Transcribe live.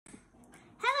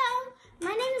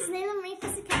is Leyla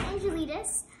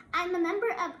Angelidis. I'm a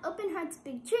member of Open Hearts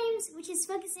Big Dreams, which is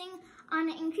focusing on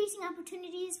increasing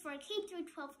opportunities for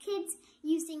K-12 kids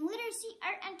using literacy,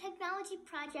 art, and technology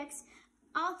projects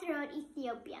all throughout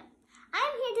Ethiopia.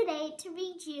 I'm here today to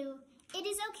read you, "It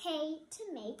is okay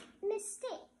to make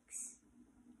mistakes."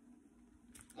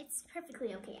 It's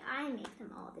perfectly okay. I make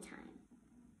them all the time.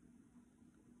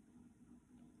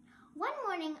 One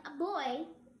morning, a boy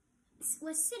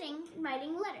was sitting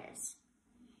writing letters.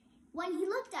 When he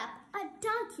looked up, a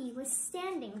donkey was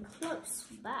standing close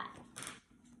by.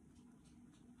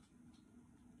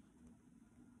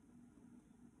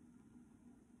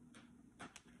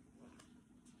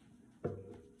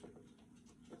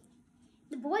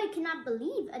 The boy could not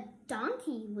believe a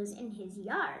donkey was in his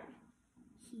yard.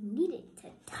 He needed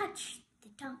to touch the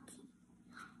donkey.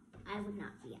 I would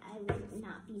not be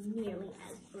nearly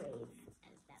as brave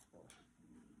as that boy.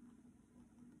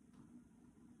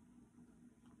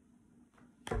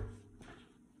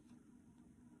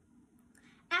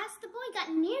 As the boy got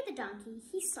near the donkey,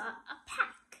 he saw a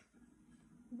pack.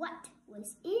 What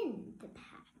was in the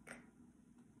pack?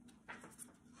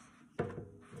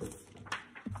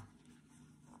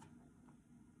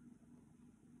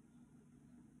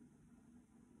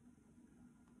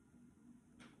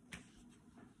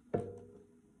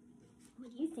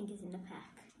 What do you think is in the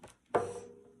pack?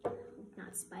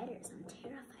 Not spiders, I'm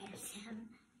terrified of them.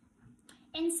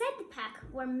 Inside the pack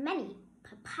were many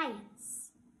papayas.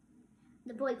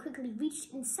 The boy quickly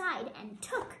reached inside and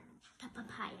took the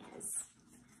papayas.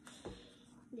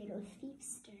 Little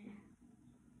thiefster.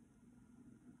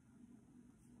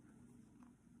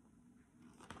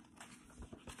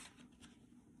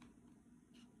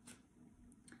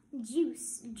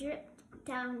 Juice dripped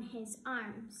down his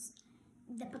arms.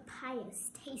 The papayas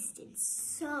tasted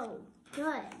so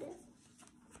good.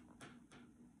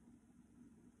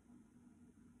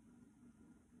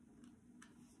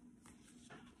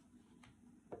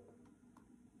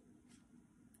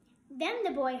 Then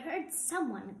the boy heard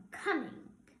someone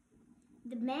coming.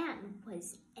 The man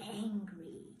was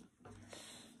angry.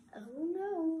 Oh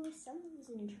no, someone's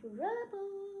in trouble.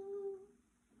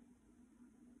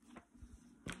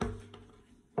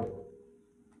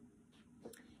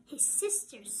 His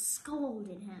sister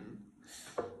scolded him.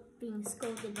 Being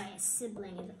scolded by a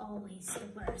sibling is always the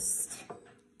worst.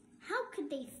 How could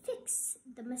they fix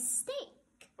the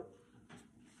mistake?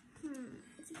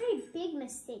 It's a very big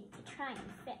mistake to try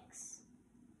and fix.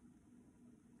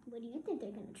 What do you think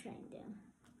they're going to try and do?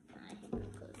 I have no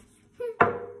clue.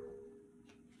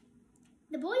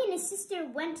 The boy and his sister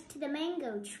went to the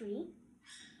mango tree.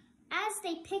 As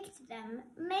they picked them,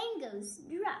 mangoes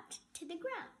dropped to the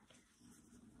ground.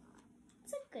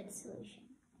 It's a good solution.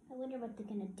 I wonder what they're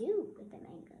going to do with the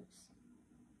mangoes.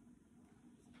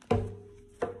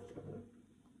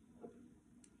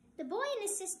 The boy and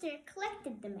his sister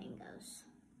collected the mangoes.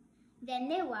 Then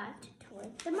they walked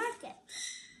toward the market.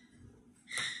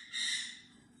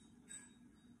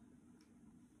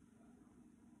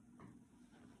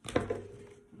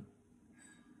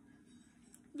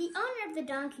 The owner of the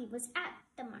donkey was at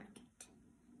the market.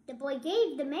 The boy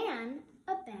gave the man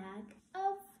a bag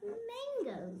of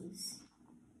mangoes.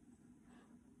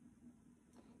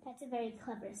 That's a very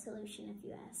clever solution if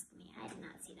you ask me. I did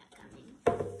not see that coming.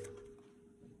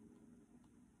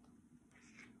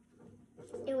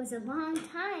 It was a long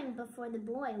time before the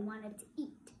boy wanted to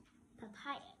eat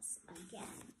papayas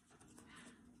again.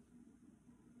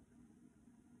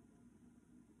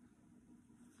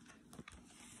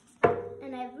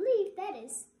 And I believe that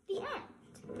is the end.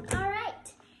 All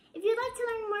right. If you'd like to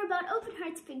learn more about Open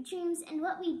Hearts Big Dreams and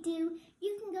what we do,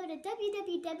 you can go to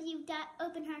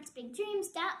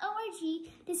www.openheartsbigdreams.org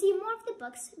to see more of the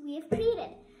books we have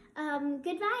created.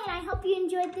 Goodbye, and I hope you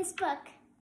enjoyed this book.